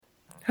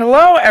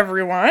Hello,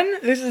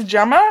 everyone. This is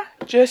Gemma.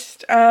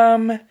 Just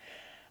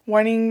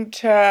wanting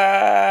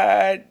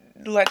to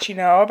let you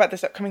know about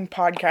this upcoming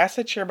podcast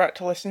that you're about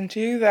to listen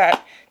to.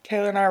 That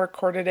Taylor and I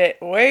recorded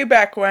it way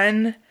back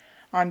when,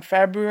 on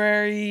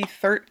February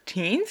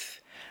 13th,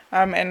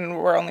 and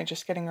we're only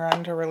just getting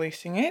around to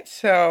releasing it.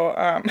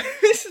 So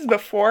this is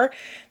before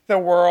the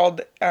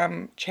world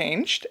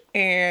changed,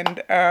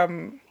 and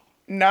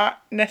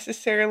not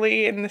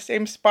necessarily in the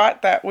same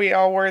spot that we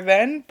all were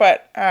then,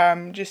 but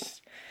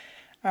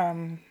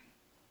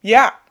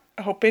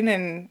hoping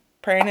and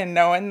praying and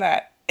knowing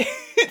that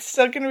it's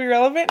still going to be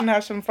relevant and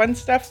have some fun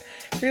stuff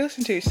for you to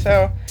listen to.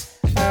 So,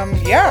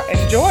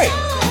 enjoy.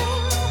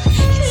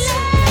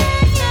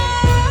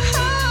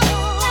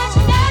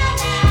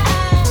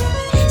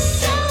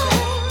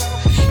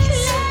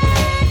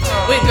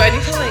 Wait, do I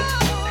need to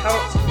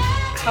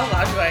how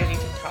loud do I need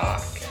to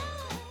talk?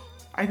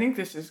 I think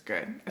this is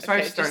good. So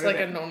Okay, I started just like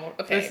it. a normal.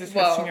 Okay, This is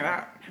well, testing it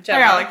out. Gemma.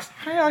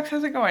 Hi, Alex.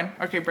 How's it going?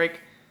 Okay, break.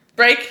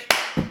 Break.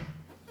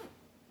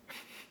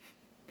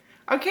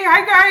 Okay,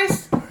 hi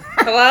guys.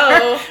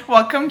 Hello.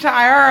 Welcome to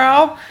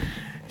IRL.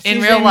 In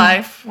Season, real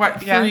life.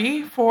 What, Yeah.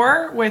 3,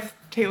 4 with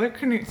Taylor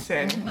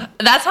Knutson.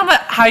 That's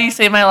how you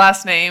say my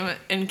last name.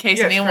 In case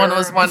Yes, anyone for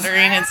was everyone.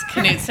 wondering, it's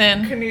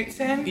Knutson.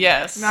 Knutson?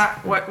 Yes.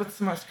 Not, what's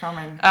the most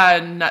common?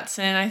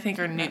 Knutson, I think,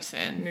 or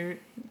Knutson.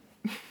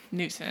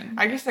 Knutson.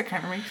 I guess that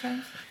kind of makes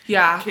sense.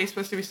 Yeah. K is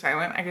supposed to be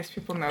silent. I guess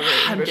people know the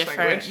I'm English different.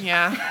 language.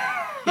 Yeah.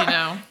 You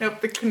know.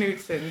 Nope, the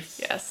Knutsons.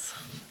 Yes.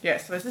 Yeah,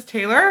 so this is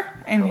Taylor.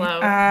 And, Hello.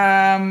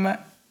 I'm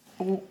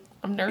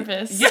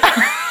nervous. Yeah.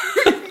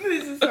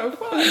 This is so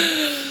fun.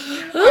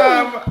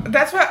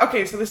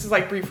 So this is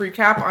like brief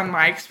recap on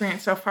my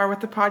experience so far with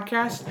the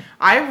podcast.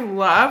 I've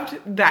loved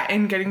that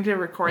in getting to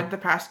record the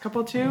past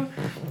couple too.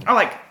 I'll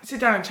like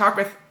sit down and talk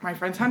with my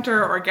friends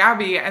Hunter or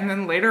Gabby, and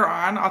then later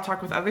on I'll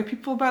talk with other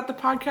people about the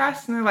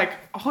podcast, and they're like,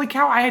 holy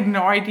cow, I had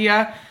no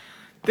idea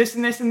this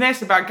and this and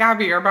this about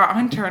Gabby or about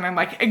Hunter. And I'm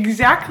like,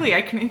 exactly,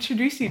 I can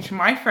introduce you to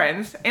my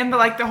friends and the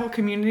whole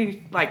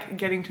community like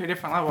getting to a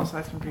different level, so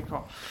that's been pretty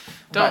cool.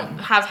 Don't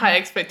have high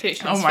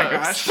expectations. Oh my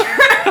folks. gosh.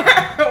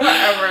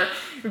 Whatever.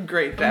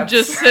 Great depth. I'm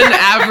just an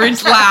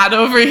average lad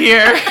over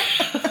here.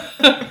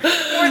 More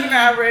than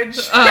average.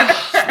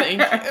 Thank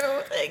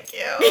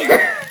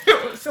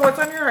you. So what's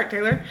on your heart,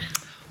 Taylor?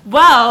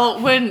 Well,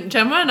 when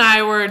Gemma and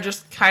I were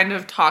just kind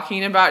of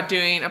talking about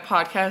doing a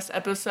podcast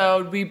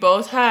episode, we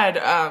both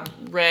had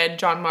read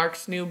John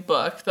Mark's new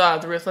book,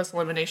 The Ruthless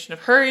Elimination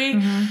of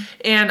Hurry,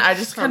 and I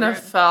just kind of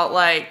felt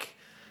like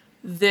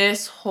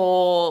this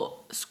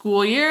whole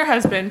school year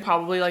has been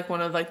probably like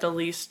one of like the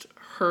least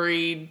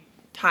hurried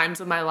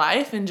times of my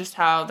life, and just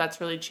how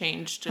that's really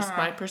changed just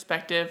my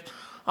perspective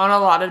on a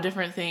lot of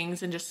different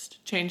things, and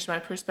just changed my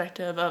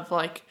perspective of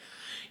like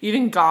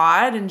even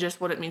God and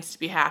just what it means to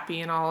be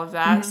happy and all of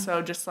that.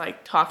 So just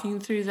like talking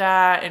through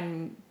that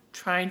and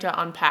trying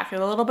to unpack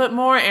it a little bit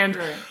more. And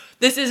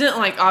this isn't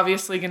like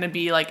obviously going to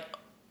be like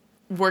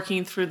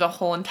working through the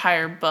whole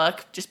entire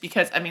book, just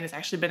because I mean it's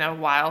actually been a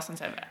while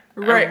since I've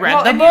read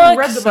the book. You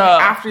read the book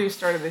after you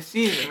started the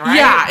season, right?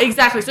 Yeah,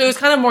 exactly. So it was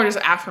kind of more just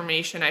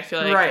affirmation, I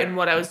feel like, in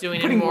what I was doing,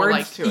 putting and more words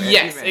like to it,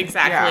 yes, even.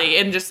 exactly,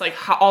 and just like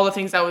all the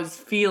things I was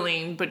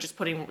feeling, but just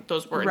putting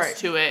those words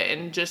to it,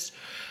 and just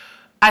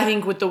I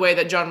think with the way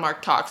that John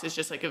Mark talks, it's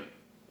just like it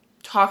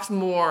talks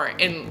more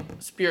in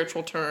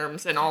spiritual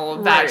terms and all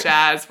of that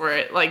jazz, where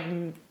it like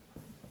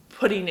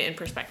putting it in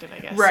perspective, I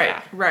guess.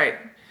 Right.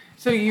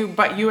 So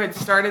you had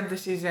started the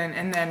season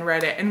and then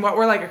read it, and what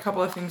were like a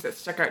couple of things that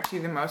stuck out to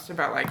you the most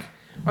about like,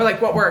 or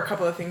like what were a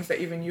couple of things that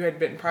even you had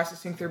been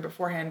processing through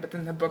beforehand, but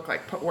then the book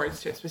like put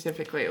words to it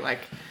specifically,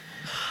 like.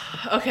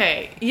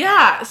 Okay,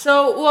 yeah.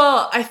 So,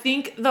 well, I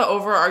think the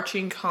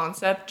overarching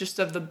concept just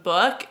of the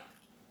book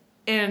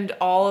and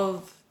all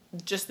of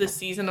just the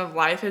season of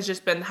life has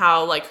just been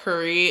how like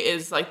hurry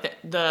is like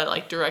the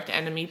like direct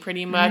enemy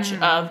pretty much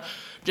of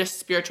just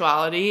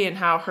spirituality, and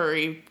how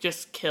hurry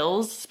just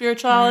kills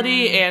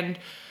spirituality. And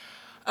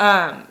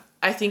I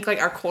think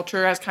like our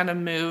culture has kind of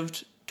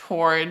moved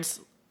towards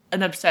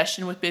an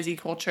obsession with busy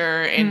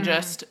culture, and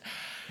just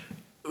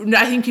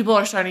I think people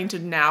are starting to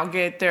now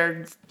get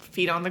their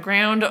feet on the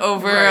ground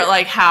over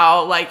like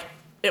how like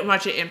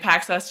much it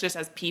impacts us just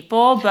as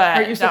people.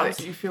 But You said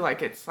that you feel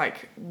like it's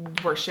like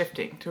we're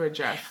shifting to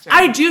adjust.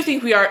 I do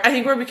think we are. I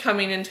think we're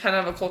becoming in kind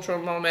of a cultural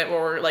moment where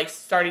we're like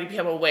starting to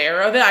become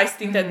aware of it. I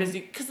think that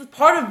because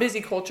part of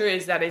busy culture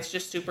is that it's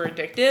just super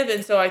addictive,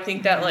 and so I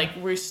think that like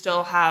we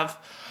still have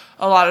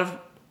a lot of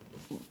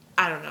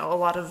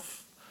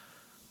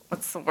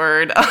what's the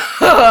word?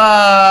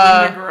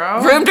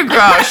 Room to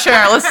grow.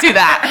 Sure, let's do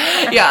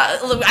that. Yeah,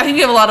 I think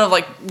we have a lot of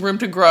like room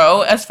to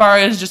grow as far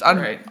as just on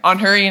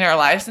hurry in our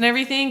lives and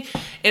everything.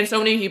 And so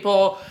many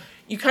people,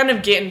 you kind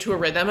of get into a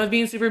rhythm of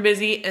being super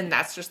busy, and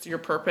that's just your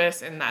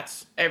purpose, and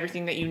that's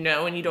everything that you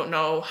know, and you don't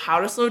know how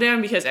to slow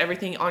down because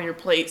everything on your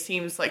plate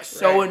seems like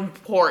so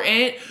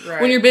important.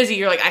 When you're busy,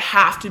 you're like, I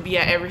have to be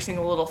at every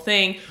single little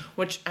thing,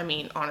 which I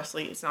mean,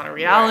 honestly, it's not a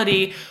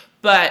reality.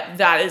 but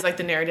that is like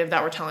the narrative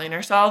that we're telling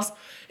ourselves.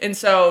 And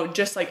so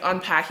just like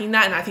unpacking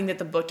that, and I think that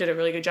the book did a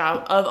really good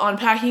job of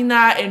unpacking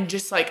that, and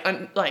just like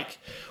like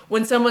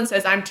when someone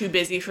says I'm too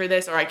busy for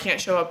this, or I can't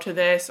show up to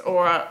this,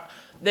 or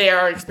they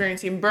are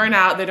experiencing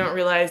burnout, they don't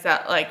realize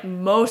that like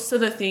most of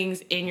the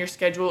things in your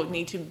schedule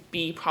need to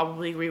be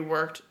probably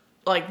reworked,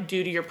 like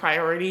due to your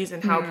priorities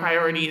and how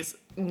priorities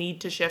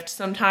need to shift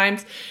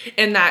sometimes,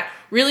 and that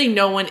really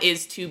no one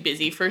is too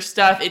busy for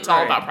stuff. It's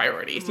all about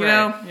priorities, you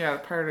know? Yeah,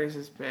 priorities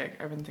is big.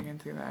 I've been thinking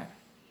through that.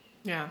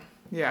 Yeah.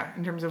 Yeah,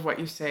 in terms of what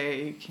you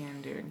say you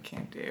can do and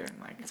can't do, and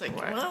like It's like,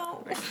 what.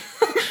 well. Like,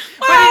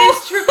 but it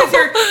is true, because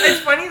it's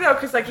funny though,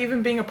 because like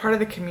even being a part of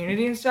the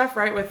community and stuff,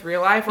 right, with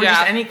Real Life or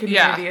just any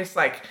community, it's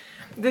like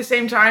the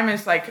same time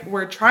as like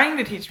we're trying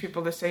to teach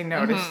people to say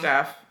no to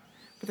stuff.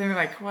 But then they're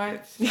like,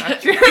 what?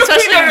 Especially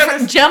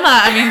Gemma.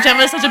 I mean,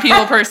 Gemma is such a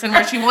people person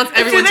where she wants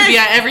everyone to be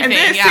at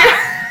everything.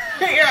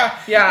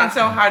 Yeah. And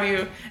so how do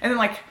you, and then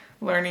like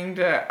learning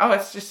to,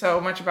 it's just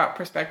so much about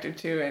perspective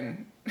too.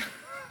 And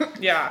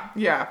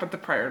yeah, but the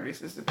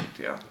priorities is a big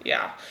deal.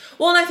 Yeah.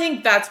 Well, and I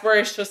think that's where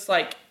it's just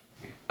like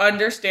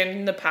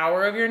understanding the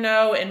power of your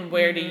no and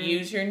where to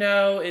use your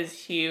no is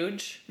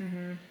huge.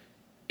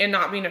 And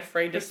not being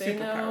afraid to say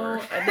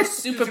no. The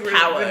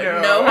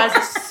superpower. No has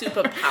a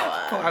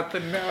superpower. Pull out the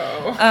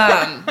no.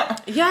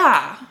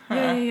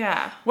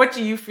 Yeah. What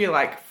do you feel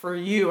like for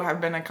you have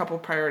been a couple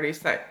priorities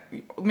that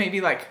maybe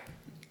like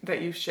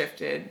that you've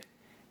shifted,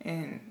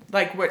 and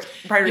like what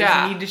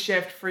priorities need to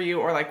shift for you,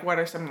 or like what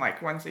are some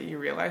like ones that you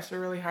realized are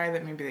really high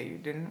that maybe that you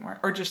didn't want,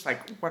 or just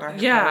like what are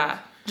priorities?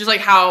 Just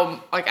like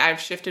how like I've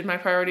shifted my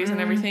priorities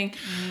and everything.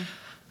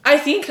 I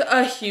think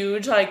a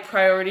huge like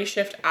priority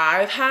shift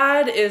I've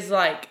had is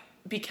like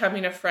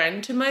becoming a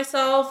friend to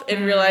myself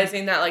and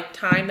realizing that like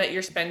time that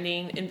you're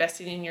spending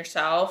investing in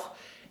yourself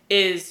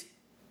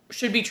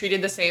should be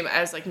treated the same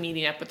as like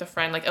meeting up with a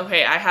friend. Like,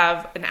 okay, I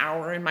have an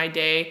hour in my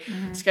day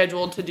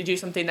scheduled to do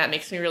something that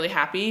makes me really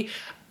happy.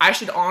 I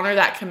should honor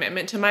that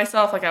commitment to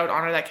myself like I would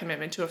honor that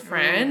commitment to a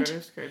friend. That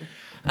is good.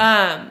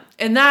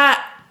 And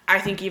that I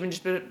think even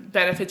just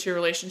benefits your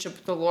relationship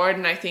with the Lord.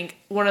 And I think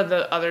one of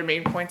the other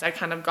main points I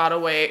kind of got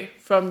away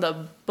from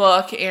the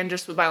book and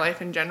just with my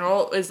life in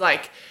general is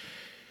like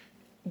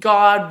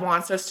God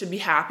wants us to be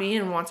happy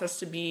and wants us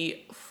to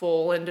be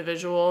full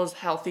individuals,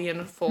 healthy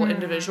and full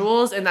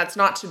individuals. And that's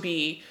not to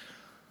be,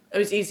 it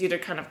was easy to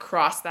kind of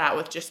cross that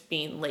with just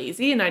being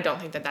lazy. And I don't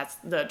think that that's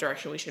the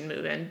direction we should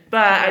move in.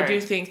 But I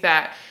do think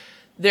that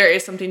there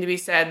is something to be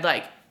said,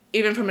 like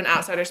even from an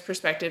outsider's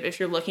perspective, if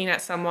you're looking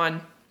at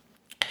someone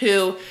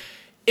who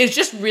is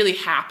just really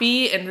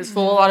happy and is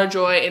full of a lot of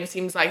joy and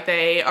seems like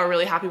they are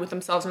really happy with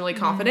themselves and really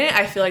confident,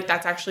 I feel like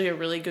that's actually a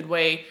really good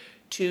way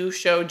to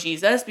show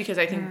Jesus, because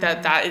I think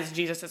that is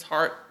Jesus's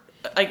heart.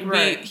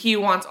 Like he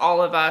wants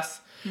all of us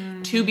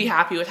to be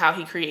happy with how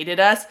he created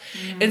us.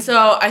 And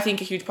so I think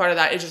a huge part of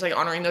that is just like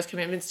honoring those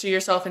commitments to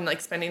yourself and like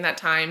spending that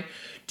time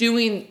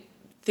doing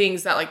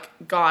things that like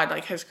God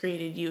like has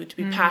created you to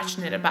be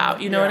passionate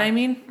about. You know what I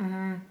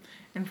mean?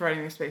 And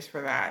providing the space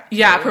for that.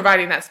 Yeah,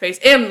 providing that space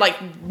and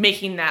like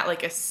making that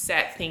like a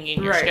set thing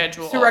in your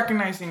schedule. So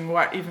recognizing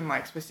what even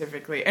like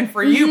specifically, and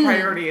for you,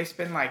 priority has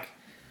been like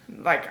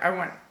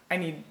I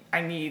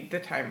need the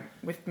time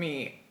with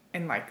me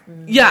in like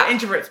the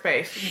introvert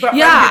space. But for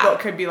other people, it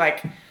could be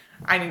like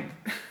I need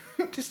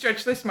to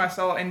stretch this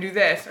muscle and do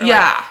this. Or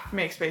like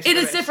make space. It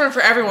is different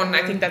for everyone, and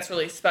I think that's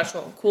really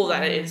special and cool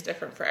that it is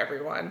different for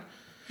everyone.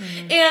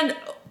 And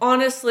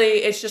honestly,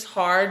 it's just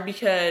hard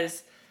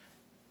because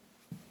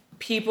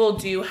people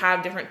do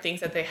have different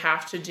things that they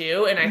have to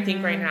do. And I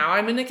think right now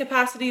I'm in a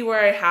capacity where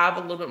I have a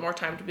little bit more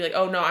time to be like,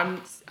 oh no, I'm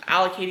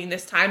allocating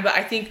this time. But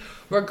I think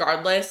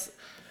regardless,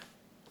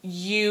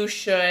 you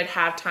should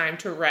have time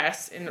to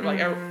rest in like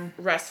a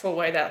restful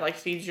way that like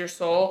feeds your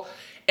soul.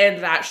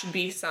 And that should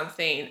be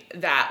something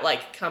that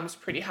like comes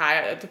pretty high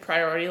at the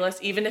priority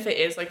list, even if it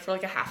is like for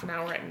like a half an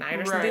hour at night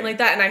or something like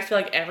that. And I feel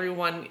like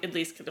everyone at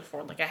least could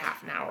afford like a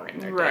half an hour in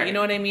their day. You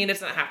know what I mean? It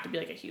doesn't have to be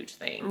like a huge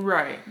thing.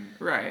 Right.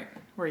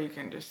 Where you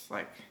can just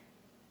like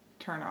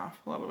turn off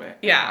a little bit.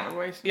 Yeah.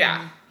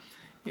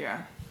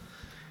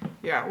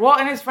 Well,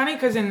 and it's funny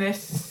because in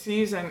this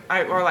season,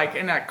 or like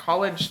in a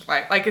college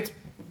life, like it's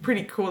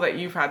pretty cool that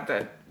you've had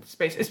the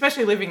space,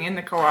 especially living in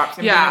the co-ops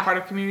and being a part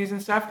of communities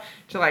and stuff,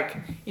 to like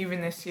even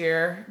this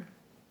year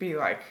be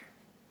like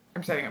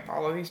I'm setting up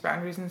all of these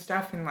boundaries and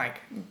stuff and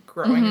like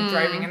growing and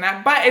thriving in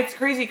that. But it's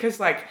crazy because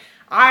like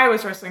I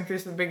was wrestling through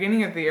this at the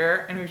beginning of the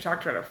year, and we've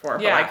talked about it before,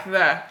 but like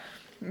the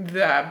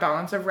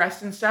balance of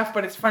rest and stuff.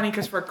 But it's funny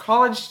because for a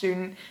college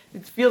student,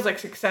 it feels like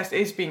success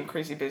is being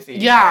crazy busy.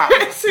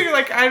 So you're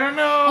like, I don't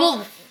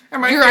know.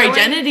 Well, your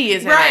identity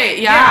is in it.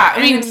 Yeah.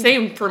 I mean,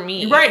 same for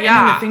me. Right.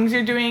 Yeah. And the things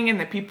you're doing and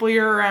the people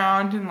you're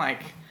around and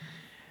like,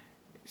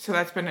 so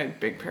that's been a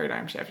big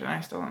paradigm shift, and I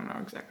still don't know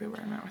exactly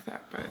where I'm at with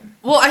that, but.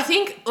 Well, I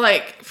think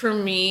like for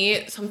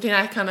me, something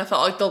I kind of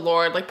felt like the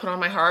Lord like put on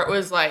my heart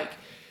was like,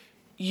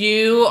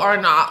 you are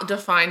not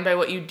defined by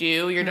what you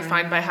do. You're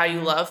defined by how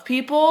you love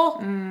people.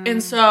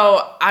 And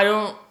so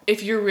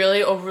if you're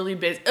really overly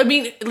busy, I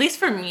mean, at least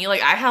for me,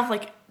 like I have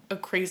like a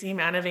crazy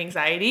amount of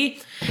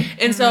anxiety.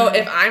 And so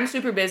if I'm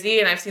super busy,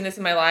 and I've seen this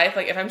in my life,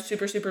 like if I'm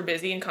super, super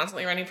busy and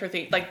constantly running for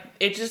things, like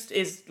it just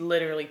is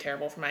literally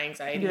terrible for my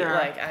anxiety. Yeah.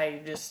 Like I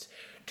just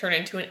turn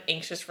into an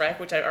anxious wreck,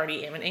 which I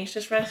already am an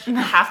anxious wreck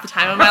half the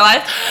time of my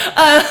life.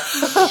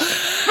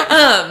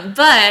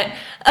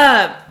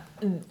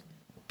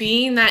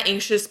 Being that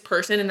anxious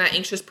person and that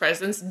anxious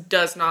presence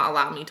does not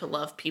allow me to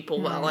love people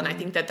well. And I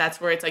think that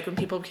that's where it's like when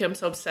people become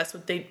so obsessed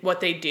with what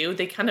they do,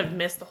 they kind of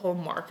miss the whole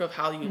mark of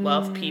how you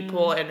love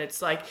people. And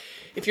it's like,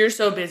 if you're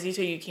so busy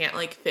so you can't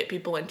like fit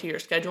people into your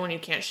schedule and you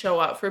can't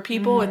show up for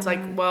people, it's like,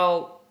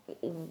 well,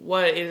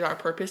 what is our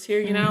purpose here,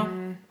 you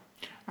know?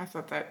 I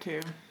thought that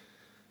too.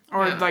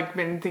 Or like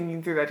been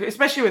thinking through that too,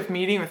 especially with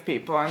meeting with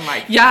people and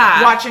like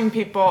watching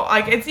people.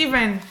 Like it's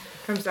even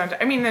comes down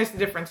to, I mean, there's the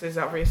differences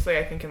obviously,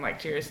 I think, in like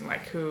tiers and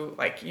like who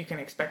like you can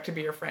expect to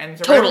be your friends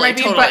or whatever it might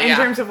be. But in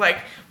terms of like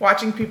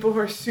watching people who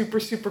are super,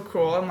 super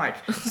cool and like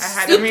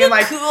ahead of me and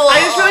like, cool. I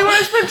just really want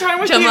to spend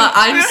time with Gemma, you.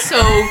 I'm so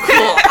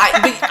cool.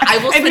 I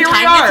will spend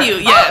time with you.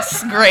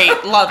 Yes,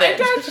 great. Love it.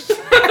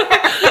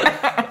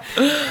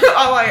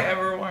 All I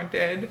ever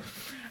wanted.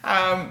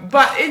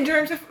 But in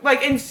terms of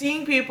like in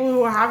seeing people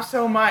who have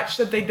so much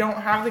that they don't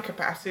have the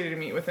capacity to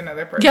meet with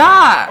another person,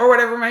 or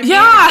whatever it might be,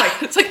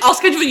 it's like I'll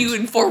schedule you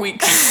in 4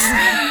 weeks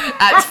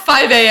at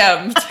 5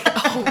 a.m. It's like,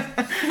 oh.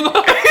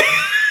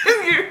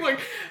 You're like,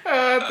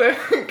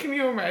 can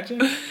you imagine?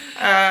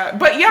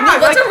 But yeah, no,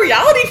 that's like, a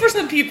reality for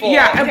some people.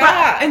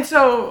 And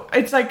so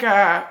it's like,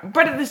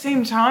 but at the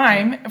same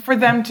time, for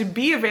them to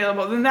be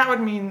available, then that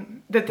would mean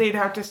that they'd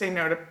have to say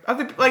no to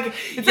other people. Like,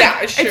 it's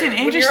like, sure. It's an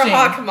interesting. When you're a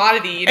hot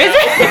commodity, you know.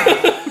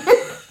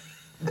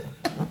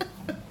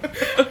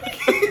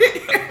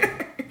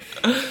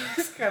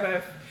 Just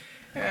gotta.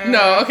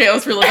 No, okay,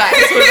 let's reel it back.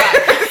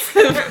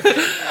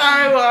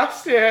 I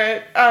lost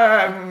it. So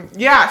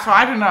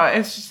I don't know.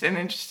 It's just an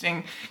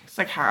interesting. It's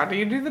like, how do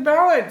you do the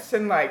balance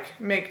and like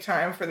make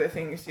time for the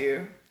things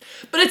you.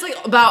 But it's like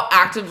about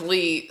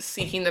actively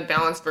seeking the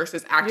balance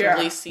versus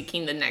actively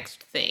seeking the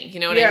next thing. You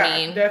know what I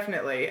mean? Yeah,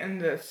 definitely.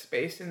 And the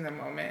space in the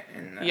moment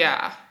and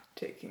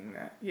taking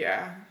that.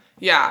 Yeah.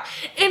 Yeah.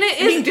 And it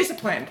is being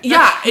disciplined.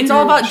 It's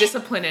all about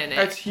discipline in it.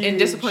 That's huge. And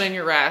discipline in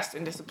your rest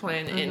and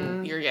discipline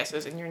in your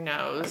yeses and your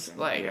nos.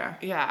 Like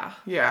Yeah.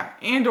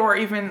 And or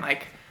even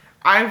like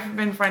I've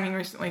been finding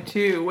recently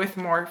too, with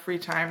more free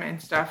time and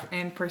stuff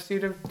in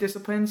pursuit of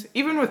disciplines,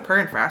 even with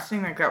prayer and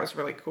fasting, like that was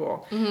really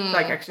cool.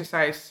 Like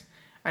exercise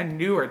a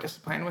newer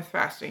discipline with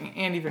fasting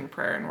and even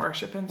prayer and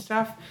worship and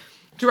stuff,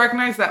 to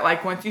recognize that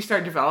like once you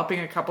start developing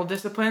a couple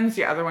disciplines,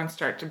 the other ones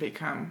start to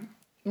become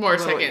more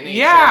second nature.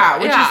 Yeah,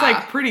 which is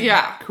like pretty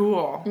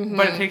cool.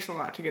 But it takes a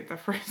lot to get the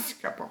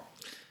first couple.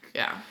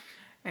 Yeah.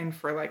 And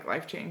for like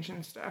life change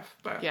and stuff.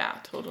 But yeah,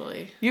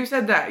 totally. You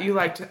said that you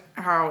liked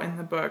how in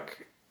the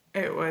book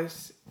it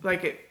was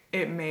like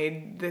it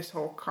made this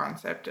whole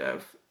concept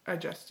of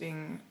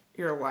adjusting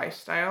your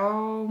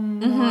lifestyle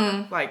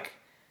more like.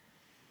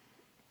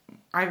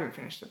 I haven't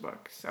finished the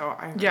book, so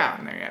I haven't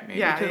gotten there yet. Maybe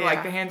to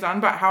like the hands-on.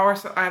 But how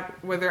are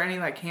were there any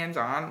like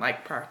hands-on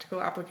like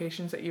practical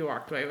applications that you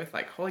walked away with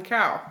like holy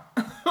cow,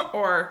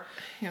 or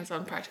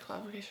hands-on practical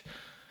application?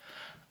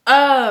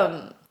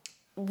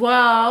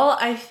 Well,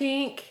 I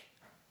think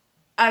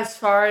as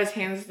far as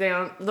hands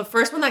down, the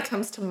first one that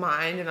comes to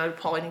mind, and I would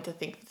probably need to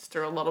think this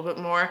through a little bit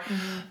more.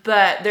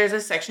 But there's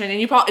a section, and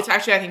it's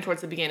actually I think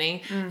towards the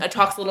beginning that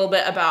talks a little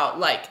bit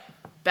about like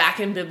back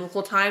in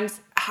biblical times,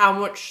 how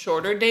much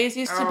shorter days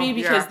used to be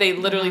because they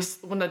literally,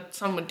 when the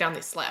sun went down, they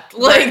slept.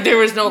 Like, there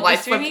was no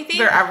lights or anything.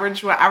 Their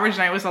average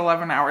night was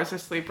 11 hours of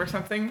sleep or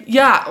something.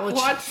 Yeah.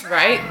 What?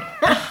 Right?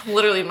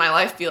 Literally, my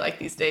life be like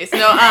these days.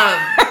 No,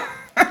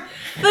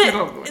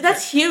 but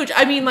that's huge.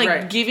 I mean,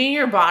 like, giving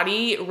your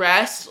body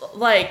rest,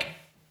 like,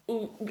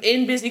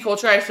 in busy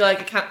culture, I feel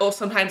like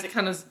sometimes it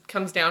kind of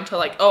comes down to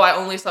like, I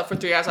only slept for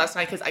 3 hours last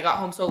night because I got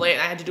home so late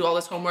and I had to do all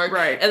this homework.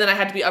 Right. And then I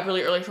had to be up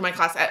really early for my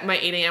class at my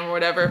 8 a.m. or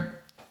whatever.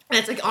 And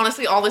it's like,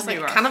 honestly, all this like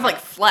kind of like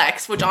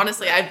flex, which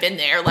honestly, I've been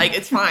there. Like,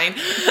 it's fine.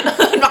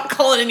 I'm not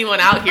calling anyone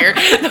out here.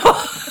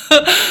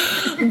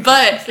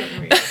 But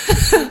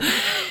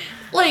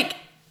like,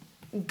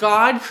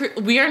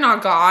 we are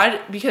not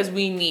God because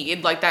we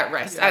need like that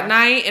rest at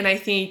night. And I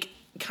think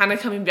kind of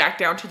coming back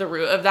down to the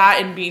root of that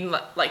and being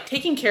like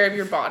taking care of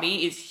your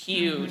body is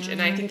huge.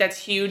 And I think that's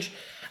huge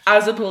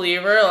as a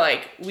believer.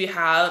 Like, we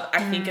have,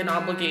 I think, an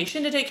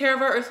obligation to take care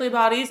of our earthly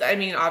bodies. I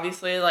mean,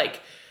 obviously, like,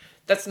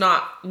 that's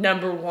not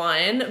number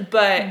one,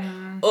 but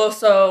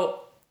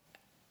also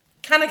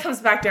kind of comes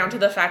back down to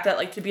the fact that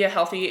like to be a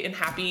healthy and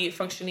happy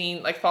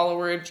functioning like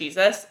follower of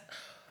Jesus,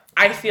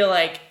 I feel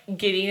like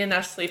getting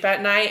enough sleep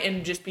at night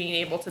and just being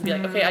able to be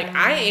like, okay, like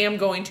I am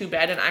going to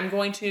bed and I'm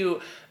going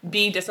to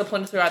be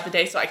disciplined throughout the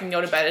day so I can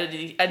go to bed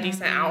at a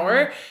decent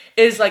hour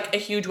is like a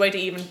huge way to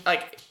even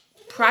like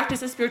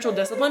practice a spiritual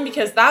discipline,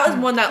 because that was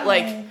one that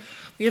like,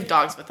 we have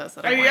dogs with us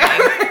that are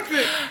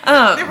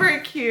they're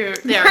very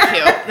cute. They are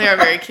cute. They are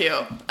very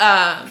cute.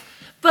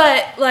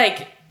 But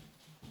like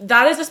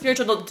that is a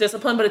spiritual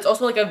discipline, but it's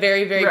also like a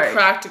very, very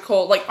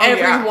practical, like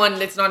everyone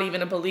that's not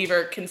even a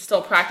believer can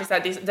still practice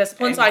that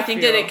discipline. And so I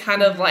think that it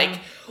kind of like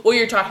what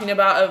you're talking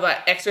about of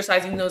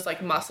exercising those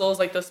like muscles,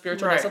 like those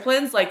spiritual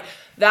disciplines, like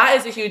that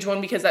is a huge one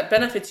because that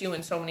benefits you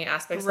in so many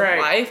aspects of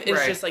life.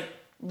 It's just like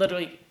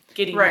literally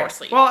getting more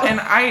sleep. Well,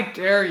 and I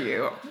dare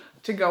you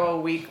to go a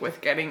week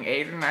with getting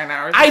 8 or 9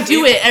 hours. I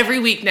do it every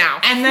week now.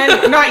 And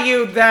then, not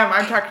you, them.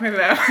 I'm talking to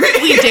them.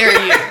 We dare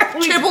you.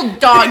 Triple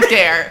dog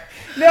dare.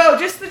 No,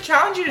 just to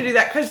challenge you to do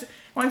that, because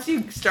once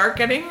you start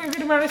getting a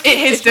good amount of sleep, it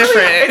hits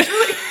different.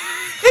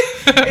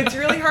 It's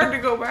really hard to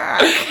go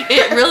back.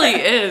 It really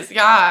is,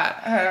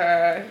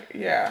 yeah.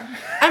 Yeah.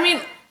 I mean,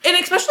 and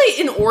especially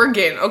in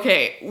Oregon,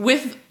 okay,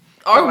 with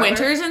our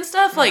winters and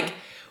stuff, like,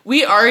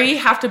 we already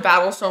have to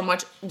battle so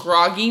much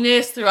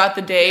grogginess throughout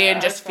the day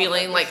and just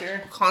feeling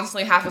like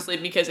constantly half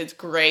asleep because it's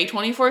gray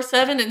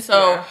 24/7, and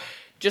so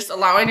just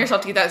allowing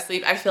yourself to get that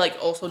sleep, I feel like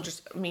also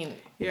just, I mean,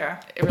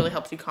 it really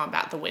helps you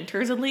combat the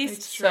winters at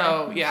least.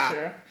 So,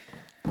 yeah.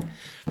 I'm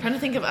trying to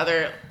think of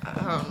other,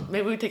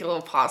 maybe we take a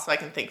little pause so I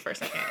can think for a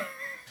second.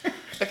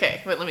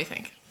 Okay, wait, let me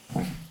think.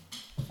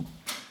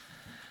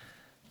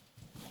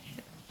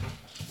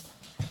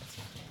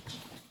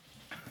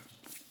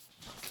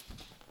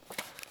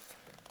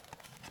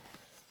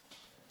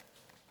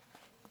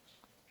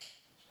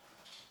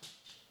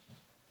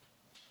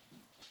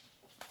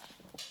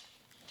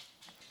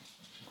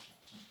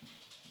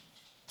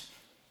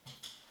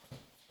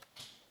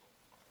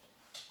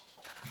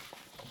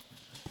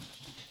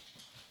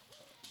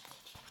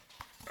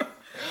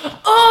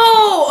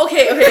 Oh,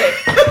 okay.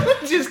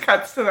 Just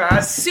cuts to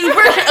that.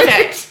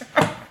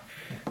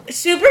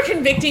 Super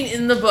convicting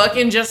in the book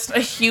and just a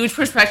huge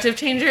perspective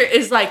changer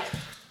is like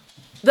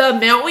the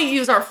amount we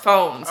use our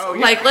phones. Oh,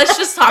 yeah. Like, let's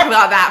just talk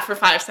about that for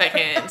 5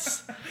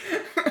 seconds.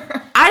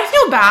 I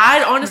feel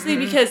bad, honestly,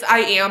 because I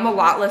am a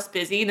lot less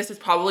busy, and this has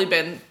probably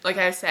been, like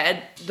I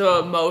said,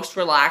 the most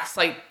relaxed,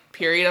 like,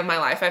 period of my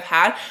life I've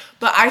had,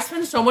 but I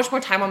spend so much more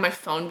time on my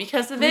phone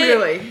because of it.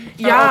 Really?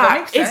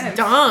 Yeah, it's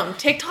dumb.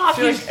 TikTok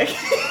is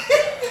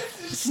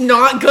it's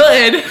not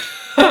good.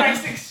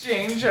 Nice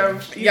exchange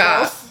of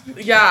emails.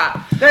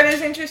 Yeah. That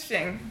is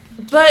interesting.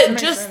 But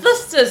just the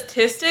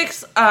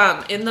statistics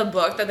in the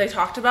book that they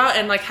talked about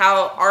and like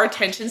how our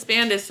attention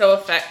span is so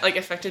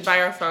affected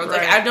by our phones.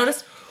 Like I've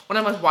noticed when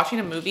I'm like watching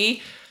a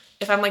movie,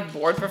 if I'm like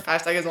bored for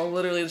 5 seconds, I'll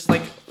literally just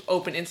like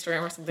open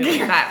Instagram or something like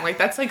that. And, like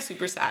that's like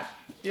super sad.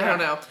 I don't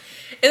know.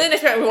 And then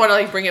if we want to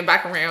like bring it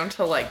back around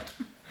to like,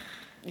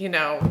 you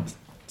know,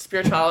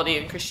 spirituality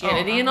and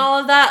Christianity and all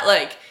of that,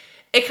 like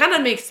it kind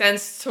of makes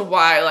sense to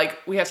why like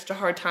we have such a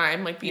hard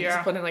time like being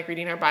disciplined and like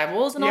reading our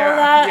Bibles and all of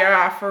that.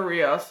 Yeah, for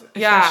real.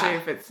 Especially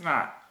if it's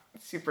not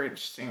super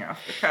interesting off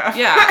the cuff.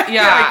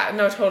 Yeah,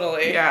 no,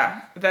 totally.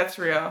 Yeah, that's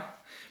real.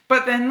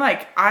 But then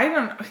like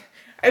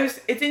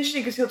it's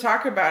interesting because he'll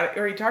talk about it,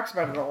 or he talks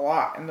about it a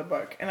lot in the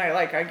book, and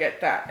I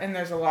get that, and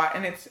there's a lot,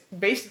 and it's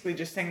basically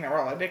just saying that we're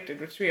all addicted,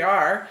 which we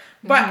are,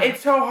 but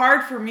it's so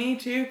hard for me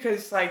too,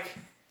 because like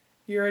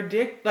you're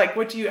addicted, like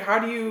how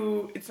do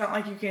you, it's not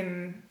like you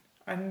can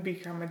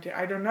unbecome addicted,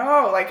 I don't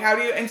know, like how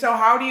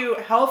do you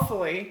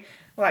healthfully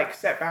like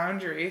set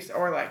boundaries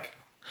or like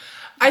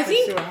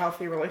pursue a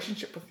healthy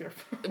relationship with your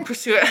phone.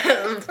 Pursue a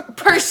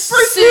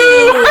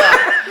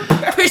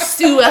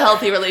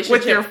healthy relationship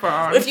with your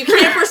phone. If you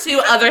can't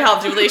pursue other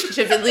healthy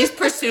relationships, at least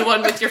pursue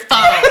one with your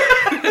phone.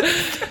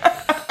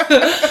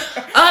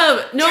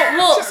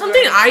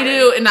 Something I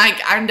do, and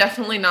I'm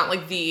definitely not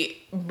like the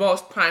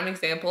most prime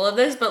example of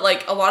this, but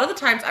like a lot of the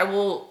times I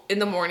will in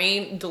the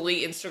morning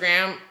delete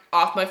Instagram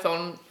off my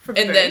phone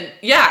then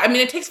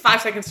it takes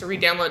 5 seconds to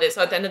re-download it.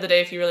 So at the end of the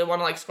day, if you really want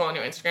to like scroll on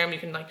your Instagram, you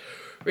can like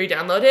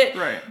re-download it.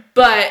 Right.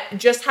 But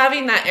just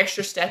having that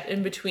extra step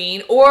in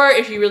between, or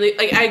if you really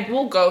like, I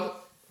will go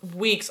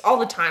weeks all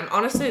the time.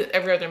 Honestly,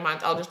 every other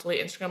month, I'll just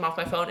delete Instagram off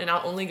my phone and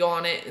I'll only go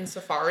on it in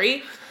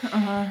Safari.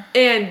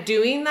 And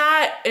doing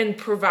that and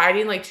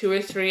providing like 2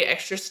 or 3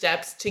 extra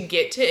steps to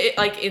get to it,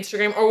 like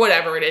Instagram or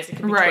whatever it is. It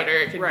could be Twitter,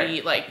 it could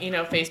be like, you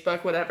know,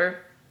 Facebook, whatever.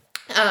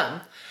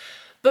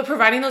 But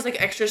providing those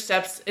like extra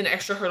steps and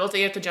extra hurdles that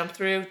you have to jump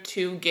through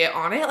to get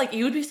on it, like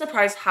you would be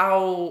surprised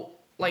how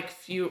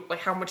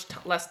how much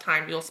less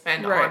time you'll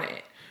spend on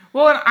it.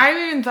 Well, and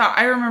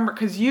I remember,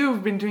 because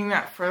you've been doing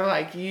that for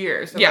like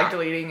years, like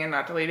deleting and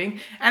not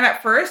deleting. And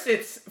at first,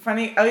 it's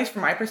funny, at least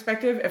from my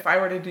perspective, if I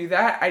were to do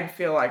that, I'd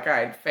feel like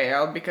I'd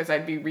failed because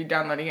I'd be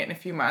re-downloading it in a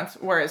few months.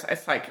 Whereas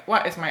it's like,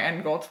 what is my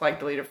end goal, to like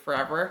delete it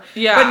forever?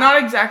 Yeah. But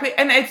not exactly.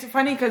 And it's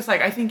funny because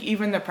like, I think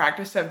even the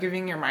practice of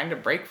giving your mind a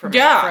break from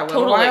it for a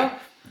little while,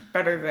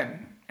 better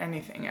than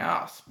anything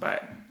else.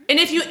 But and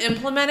if you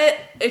implement it,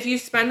 if you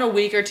spend a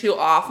week or 2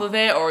 off of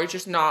it, or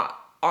just not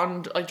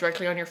on like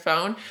directly on your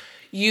phone,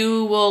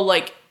 you will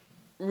like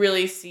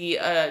really see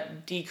a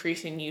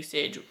decrease in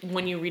usage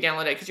when you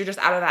re-download it, because you're just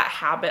out of that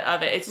habit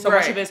of it. It's so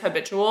much of it is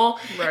habitual.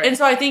 And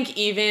so I think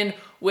even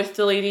with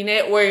deleting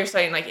it, where you're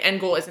saying like end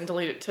goal isn't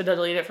to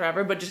delete it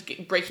forever, but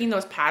just breaking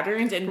those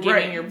patterns and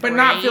giving your brain, but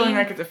not feeling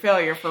like it's a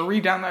failure for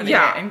re-downloading it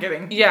and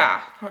getting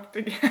hooked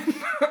again.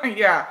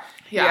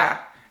 Yeah.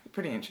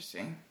 pretty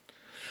interesting.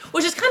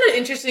 Which is kind of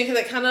interesting because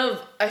it kind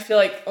of, I feel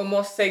like,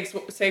 almost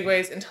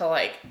segues into,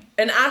 like,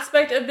 an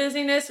aspect of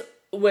busyness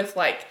with,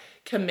 like,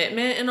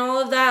 commitment and all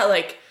of that.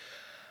 Like,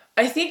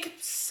 I think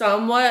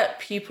somewhat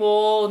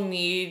people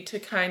need to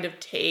kind of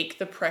take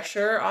the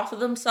pressure off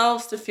of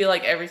themselves to feel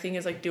like everything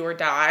is, like, do or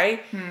die.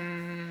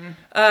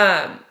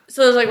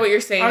 So it's like what you're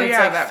saying, it's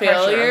like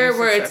failure,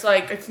 where it's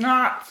like... It's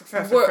not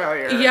success or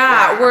failure.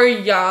 Yeah, we're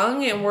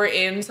young and we're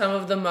in some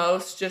of the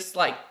most just,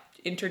 like,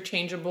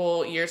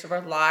 interchangeable years of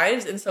our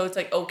lives, and so it's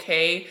like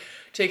okay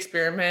to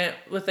experiment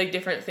with like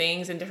different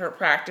things and different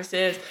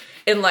practices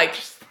and like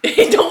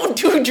don't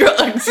do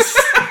drugs.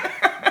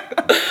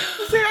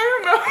 See,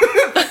 I don't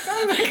know. It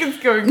sounds like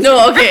it's going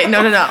no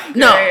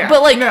yeah.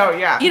 But like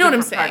you know what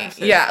I'm saying,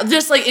 practices. Yeah,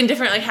 just like in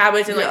different like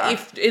habits and like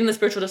if in the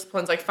spiritual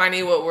disciplines, like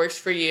finding what works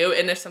for you,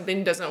 and if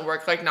something doesn't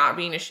work, like not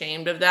being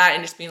ashamed of that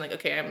and just being like,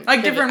 okay, I'm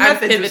like different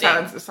methods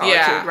of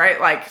solitude, right?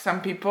 Like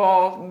some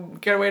people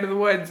get away to the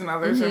woods and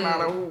others are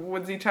not a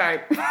woodsy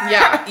type.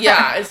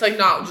 yeah, it's like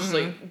not just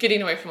like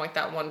getting away from like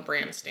that one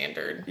brand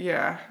standard.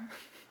 Yeah.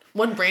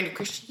 One brand of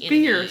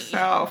Christianity. Be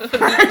yourself.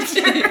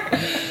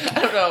 I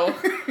don't know.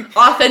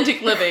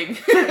 Authentic living.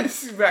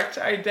 Back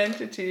to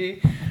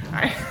identity.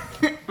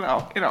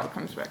 Well, it all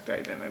comes back to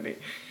identity.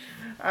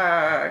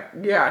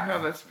 Yeah,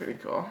 no, that's pretty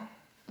cool.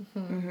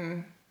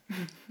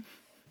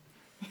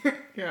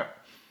 Yeah.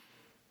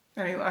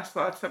 Any last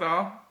thoughts at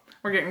all?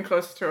 We're getting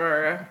close to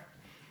our...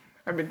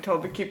 I've been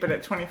told to keep it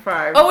at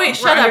 25. Oh, wait,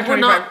 shut up.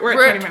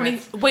 We're at 20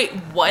 minutes. Wait,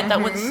 what? That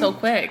went so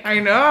quick. I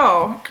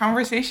know.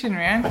 Conversation,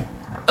 man.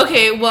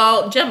 Okay,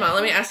 well, Gemma,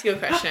 let me ask you a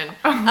question.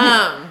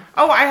 I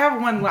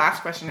have one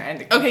last question to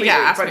end it completely. Okay,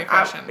 yeah, ask me a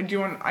question. Do you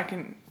want... I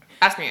can...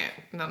 Ask me it.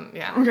 No,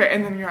 yeah. Okay,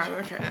 and then you're on.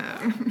 Okay.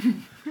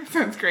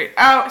 Sounds great.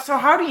 So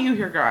how do you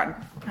hear God?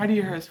 How do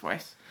you hear his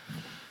voice?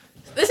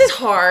 This is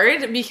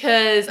hard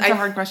because it's a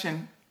hard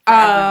question.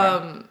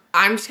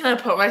 I'm just gonna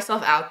put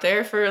myself out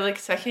there for like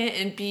a second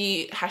and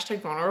be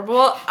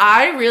 #vulnerable.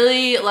 I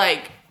really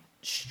like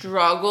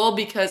struggle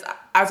because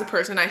as a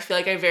person, I feel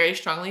like I very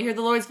strongly hear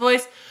the Lord's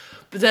voice,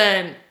 but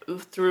then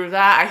through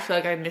that, I feel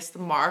like I miss the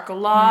mark a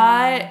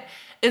lot.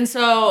 And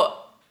so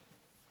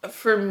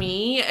for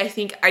me, I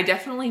think I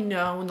definitely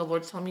know when the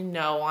Lord's telling me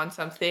no on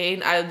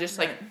something. I just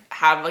like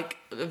have like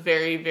a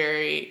very,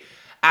 very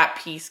at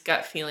peace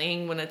gut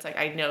feeling when it's like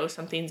I know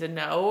something's a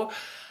no.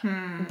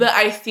 But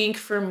I think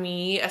for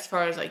me, as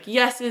far as like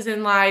yeses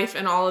in life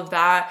and all of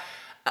that,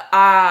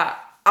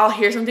 I'll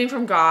hear something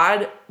from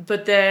God,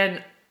 but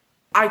then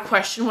I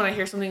question when I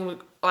hear something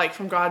like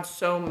from God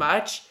so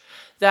much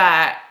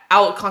that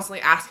I'll constantly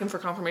ask him for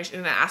confirmation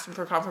and ask him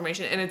for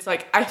confirmation. And it's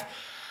like,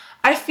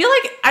 I feel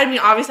like, I mean,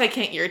 obviously I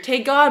can't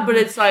irritate God, but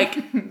it's like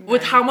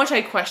with how much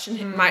I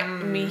question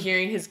me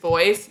hearing his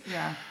voice,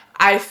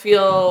 I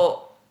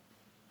feel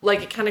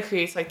like it kind of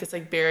creates like this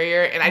like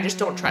barrier, and I just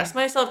don't trust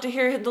myself to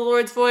hear the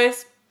Lord's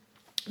voice.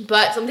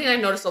 But something I've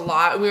noticed a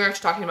lot, and we were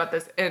actually talking about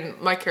this in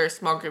my care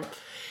small group,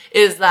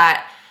 is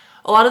that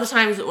a lot of the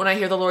times when I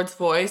hear the Lord's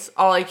voice,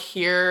 I'll like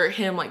hear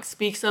him like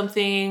speak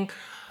something,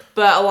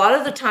 but a lot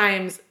of the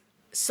times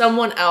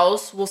someone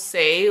else will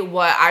say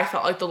what I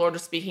felt like the Lord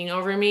was speaking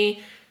over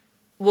me,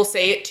 will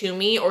say it to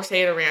me or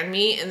say it around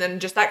me, and then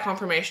just that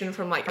confirmation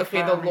from like,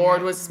 okay, the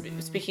Lord was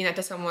speaking that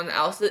to someone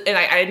else, and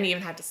I didn't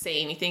even have to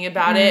say anything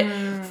about it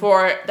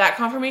for that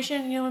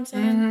confirmation, you know what I'm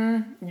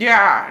saying?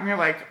 Yeah, and you're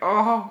like,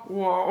 oh,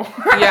 whoa.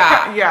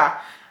 Yeah.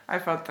 Yeah, I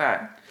felt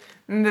that.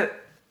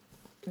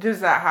 Does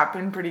that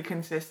happen pretty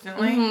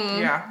consistently?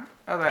 Yeah.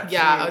 Oh, that's sweet.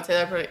 I would say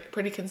that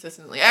pretty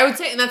consistently. I would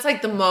say, and that's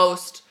like the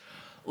most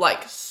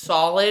like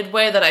solid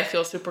way that I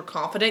feel super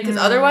confident, because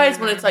otherwise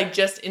when it's like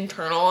just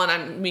internal and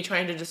I'm me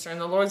trying to discern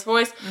the Lord's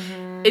voice,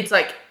 it's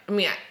like, I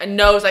mean, I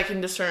knows I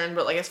can discern,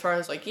 but like as far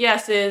as like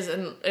yeses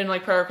and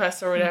like prayer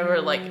requests or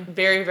whatever, like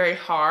very, very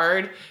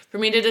hard for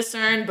me to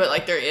discern, but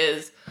like there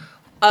is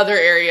other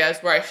areas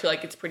where I feel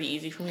like it's pretty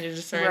easy for me to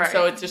discern,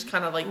 so it's just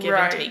kind of like give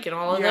and take in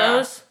all of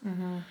those.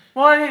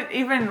 Well,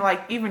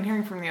 even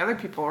hearing from the other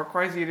people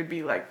requires you to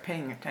be like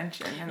paying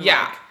attention, and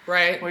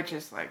right, which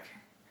is like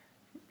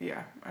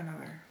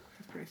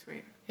that's pretty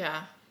sweet.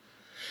 Yeah.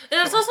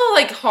 And it's also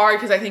like hard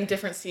because I think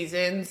different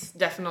seasons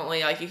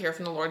definitely like you hear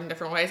from the Lord in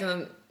different ways, and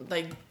then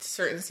like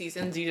certain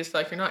seasons you just feel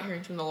like you're not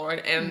hearing from the Lord,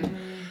 and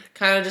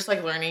kind of just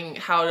like learning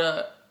how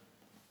to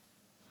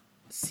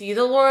see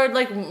the Lord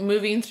like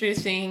moving through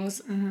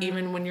things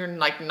even when you're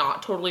like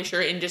not totally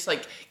sure, and just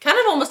like kind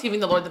of almost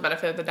giving the Lord the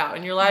benefit of the doubt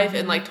in your life,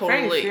 and like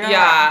totally Faith,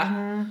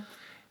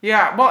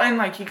 yeah. Well, and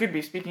like he could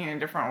be speaking in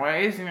different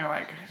ways, and you're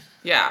like,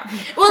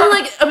 well,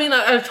 like, I mean,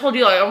 I've told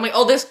you, like, I'm like,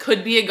 oh, this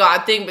could be a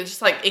God thing, but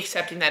just, like,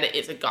 accepting that it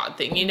is a God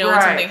thing, you know,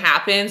 when something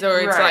happens, or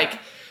it's like,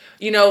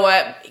 you know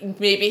what,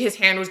 maybe his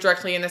hand was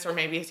directly in this, or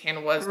maybe his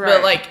hand was,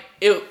 but, like,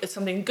 it's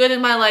something good in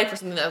my life, or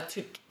something that,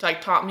 like,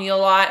 taught me a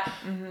lot,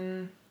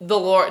 the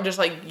Lord, just,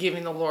 like,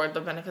 giving the Lord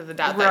the benefit of the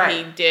doubt that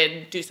he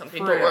did do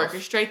something to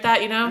orchestrate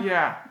that, you know?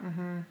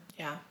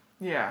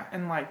 Yeah,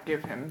 and, like,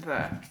 give him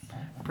the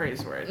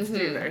praise words,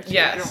 too, there, too.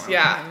 Yes,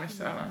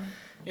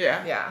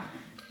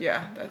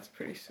 Yeah, that's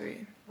pretty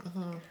sweet.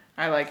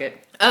 I like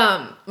it.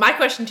 My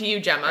question to you,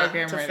 Gemma,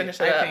 Okay, I'm to ready.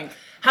 finish it up.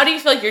 How do you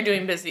feel like you're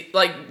doing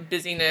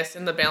busyness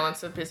and the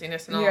balance of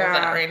busyness and all of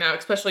that right now,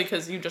 especially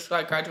because you just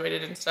got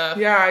graduated and stuff?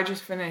 Yeah, I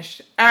just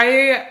finished.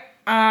 I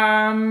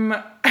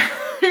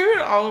been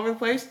all over the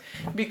place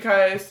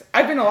because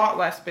I've been a lot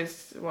less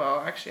busy.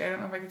 Well, actually, I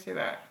don't know if I can say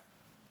that.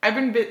 I've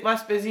been a bit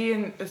less busy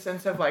in the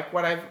sense of like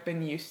what I've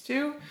been used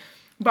to,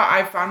 but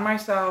I found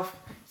myself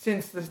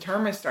since the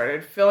term has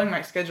started filling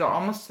my schedule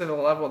almost to the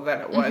level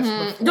that it was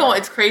before. No,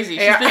 it's crazy.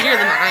 She's busier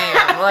than I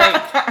am.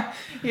 Like,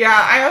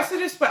 yeah, I also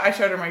just I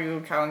showed her my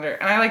Google Calendar,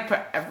 and I like put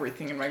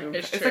everything in my Google.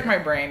 It's like my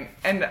brain,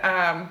 and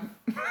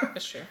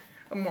it's true.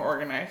 I'm more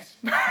organized.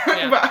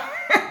 Yeah. But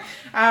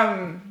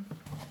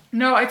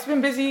no, it's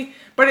been busy,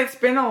 but it's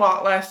been a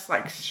lot less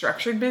like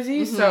structured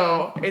busy.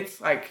 So it's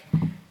like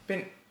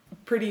been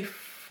pretty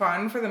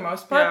fun for the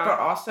most part, but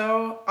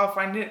also I'll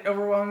find it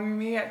overwhelming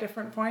me at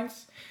different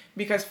points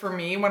because for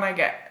me, when I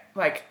get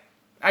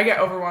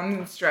overwhelmed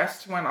and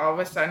stressed when all of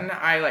a sudden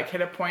I like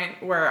hit a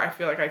point where I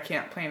feel like I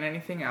can't plan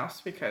anything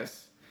else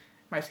because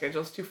my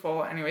schedule's too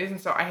full anyways,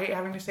 and so I hate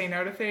having to say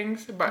no to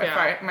things, but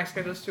if my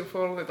schedule's too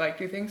full to like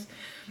do things.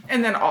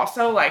 And then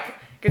also like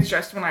get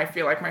stressed when I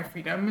feel like my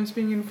freedom is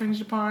being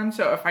infringed upon.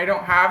 So if I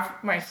don't have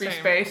my free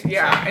space,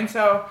 and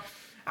so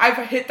I've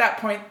hit that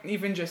point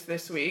even just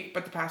this week,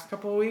 but the past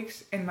couple of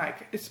weeks, and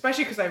like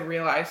especially because I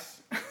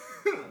realized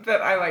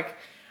that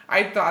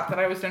I thought that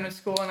I was done with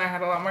school and I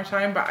had a lot more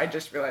time, but I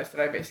just realized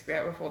that I basically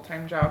have a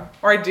full-time job,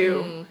 or I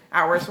do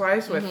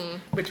hours-wise with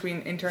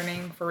between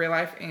interning for real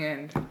life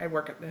and I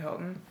work at the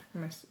Hilton.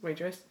 I'm a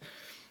waitress,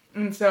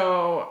 and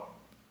so.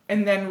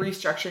 And then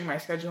restructuring my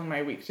schedule in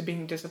my week to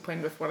being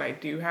disciplined with what I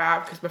do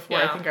have. Because before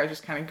I think I was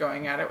just kind of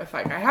going at it with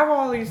like, I have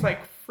all these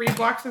like free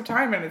blocks of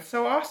time and it's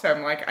so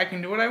awesome. Like I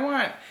can do what I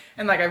want.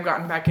 And like I've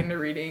gotten back into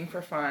reading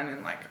for fun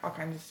and like all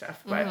kinds of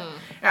stuff. But it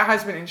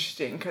has been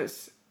interesting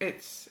because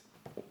it's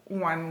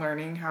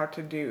learning how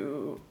to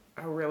do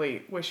a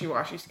really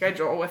wishy-washy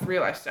schedule with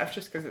real life stuff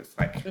just because it's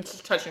like... It's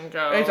just touch and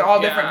go. It's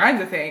all different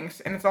kinds of things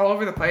and it's all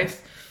over the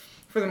place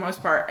for the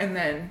most part. And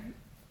then...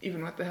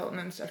 even with the Hilton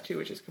and stuff too,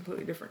 which is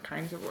completely different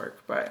kinds of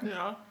work, but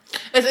yeah,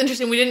 it's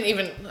interesting. We didn't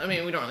even, I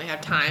mean, we don't really have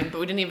time, but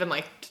we didn't even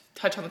like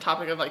touch on the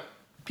topic of like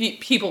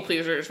people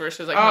pleasers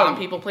versus like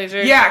non-people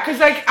pleasers. Yeah, because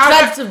like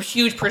that's a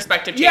huge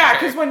perspective changer. Yeah,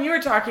 because when you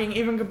were talking,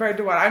 even compared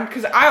to what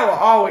because I will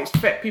always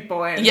fit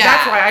people in. Yeah,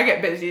 that's why I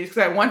get busy because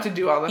I want to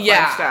do all the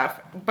fun stuff.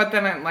 But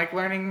then I'm like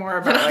learning more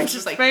about like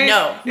just like space.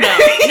 no. You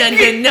can't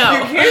say no.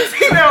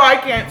 I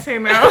can't say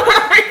no.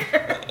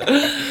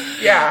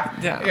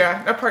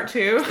 Yeah. A part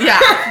 2. Yeah,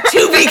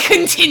 to be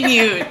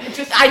continued.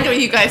 I know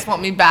you guys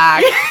want me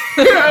back.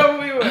 Oh,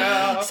 we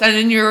will. Send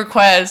in your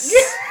requests.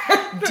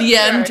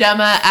 DM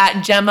Gemma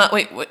at Gemma.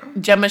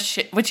 Gemma.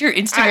 What's your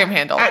Instagram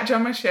handle? At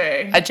Gemma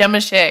Shea. At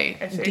Gemma Shea.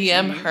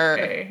 DM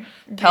her.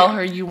 Tell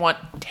her you want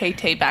Tay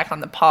Tay back on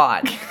the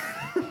pod.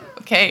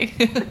 Okay.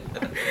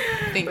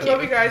 Thank you.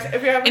 Love you guys.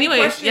 If you have any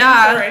questions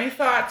or any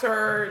thoughts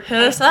or hit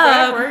us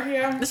up.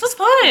 This was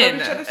fun.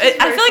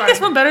 I feel like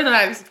this went better than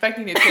I was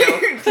expecting it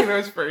to. I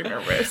was very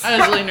nervous. I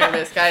was really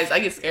nervous, guys. I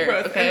get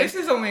scared. Okay. And this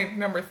is only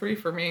number 3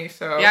 for me,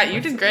 so yeah, you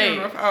did great.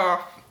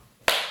 Oh,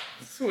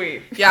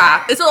 sweet.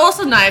 Yeah, it's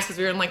also nice because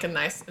we were in like a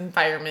nice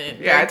environment.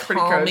 Yeah, it's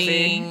calming,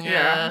 pretty cozy.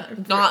 Yeah,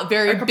 not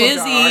very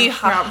busy.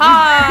 Ha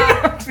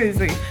ha.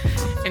 Busy.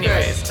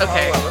 Anyways,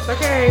 okay.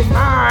 Okay.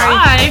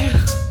 Bye. Bye.